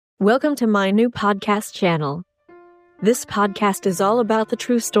Welcome to my new podcast channel. This podcast is all about the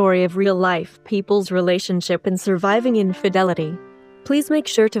true story of real life, people's relationship and surviving infidelity. Please make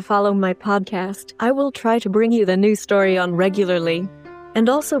sure to follow my podcast. I will try to bring you the new story on regularly. And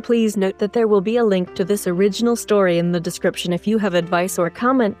also please note that there will be a link to this original story in the description. If you have advice or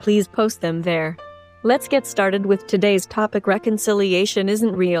comment, please post them there. Let's get started with today's topic. Reconciliation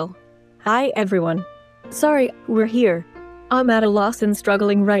isn't real. Hi everyone. Sorry, we're here. I'm at a loss and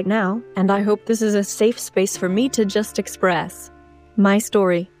struggling right now, and I hope this is a safe space for me to just express my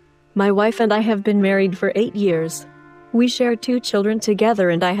story. My wife and I have been married for 8 years. We share 2 children together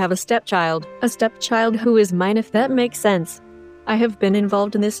and I have a stepchild who is mine, if that makes sense. I have been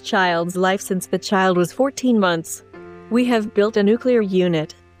involved in this child's life since the child was 14 months. We have built a nuclear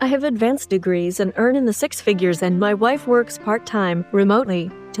unit. I have advanced degrees and earn in the 6 figures, and my wife works part-time,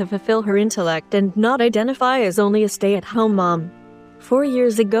 remotely, to fulfill her intellect and not identify as only a stay-at-home mom. 4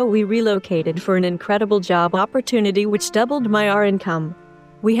 years ago we relocated for an incredible job opportunity which doubled our income.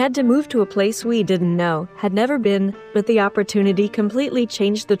 We had to move to a place we didn't know, had never been, but the opportunity completely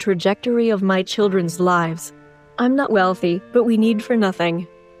changed the trajectory of my children's lives. I'm not wealthy, but we need for nothing.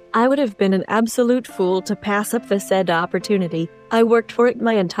 I would have been an absolute fool to pass up the said opportunity. I worked for it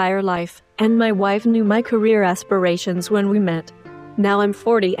my entire life, and my wife knew my career aspirations when we met. Now I'm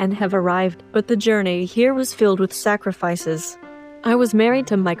 40 and have arrived, but the journey here was filled with sacrifices. I was married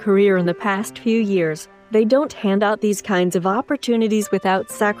to my career in the past few years. They don't hand out these kinds of opportunities without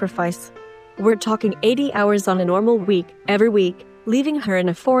sacrifice. We're talking 80 hours on a normal week, every week, leaving her in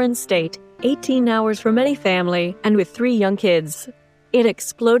a foreign state, 18 hours from any family, and with 3 young kids. It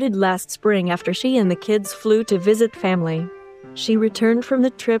exploded last spring after she and the kids flew to visit family. She returned from the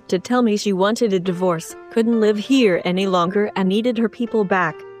trip to tell me she wanted a divorce, couldn't live here any longer, and needed her people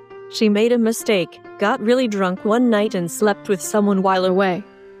back. She made a mistake, got really drunk one night and slept with someone while away.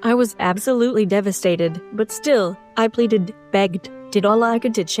 I was absolutely devastated, but still, I pleaded, begged, did all I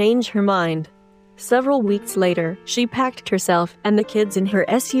could to change her mind. Several weeks later, she packed herself and the kids in her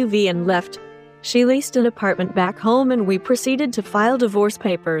SUV and left. She leased an apartment back home and we proceeded to file divorce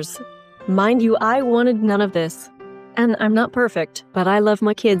papers. Mind you, I wanted none of this. And I'm not perfect, but I love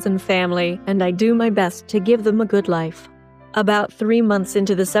my kids and family, and I do my best to give them a good life. About 3 months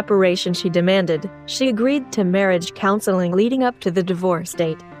into the separation she demanded, she agreed to marriage counseling leading up to the divorce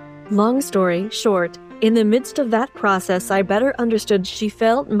date. Long story short, in the midst of that process I better understood she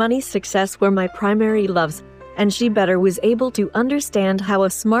felt money, success were my primary loves, and she better was able to understand how a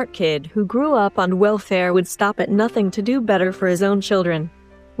smart kid who grew up on welfare would stop at nothing to do better for his own children.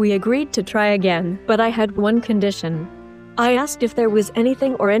 We agreed to try again, but I had one condition. I asked if there was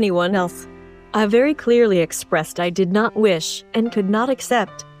anything or anyone else. I very clearly expressed I did not wish, and could not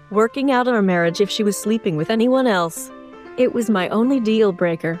accept, working out our marriage if she was sleeping with anyone else. It was my only deal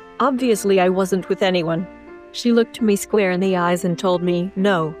breaker. Obviously I wasn't with anyone. She looked me square in the eyes and told me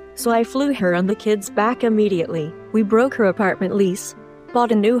no. So I flew her and the kids back immediately. We broke her apartment lease,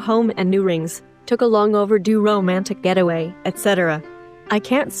 bought a new home and new rings, took a long overdue romantic getaway, etc. I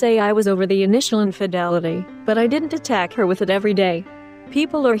can't say I was over the initial infidelity, but I didn't attack her with it every day.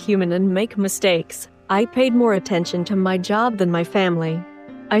 People are human and make mistakes. I paid more attention to my job than my family.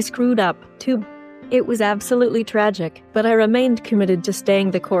 I screwed up, too. It was absolutely tragic, but I remained committed to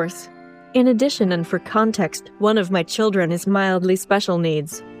staying the course. In addition, and for context, one of my children is mildly special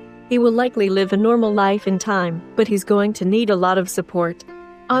needs. He will likely live a normal life in time, but he's going to need a lot of support.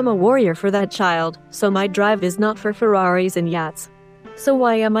 I'm a warrior for that child, so my drive is not for Ferraris and yachts. So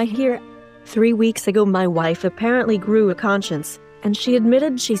why am I here? 3 weeks ago my wife apparently grew a conscience, and she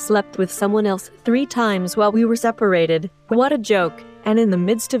admitted she slept with someone else 3 times while we were separated. What a joke! And in the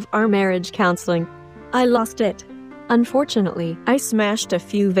midst of our marriage counseling, I lost it. Unfortunately, I smashed a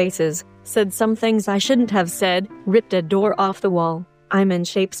few vases, said some things I shouldn't have said, ripped a door off the wall. I'm in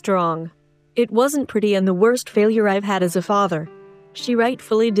shape strong. It wasn't pretty and the worst failure I've had as a father. She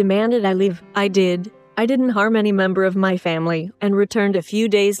rightfully demanded I leave. I did. I didn't harm any member of my family and returned a few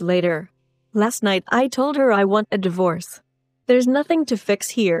days later. Last night I told her I want a divorce. There's nothing to fix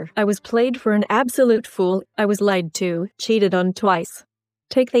here. I was played for an absolute fool. I was lied to, cheated on twice.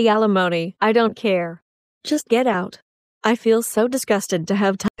 Take the alimony. I don't care. Just get out. I feel so disgusted to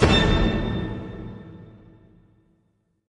have time.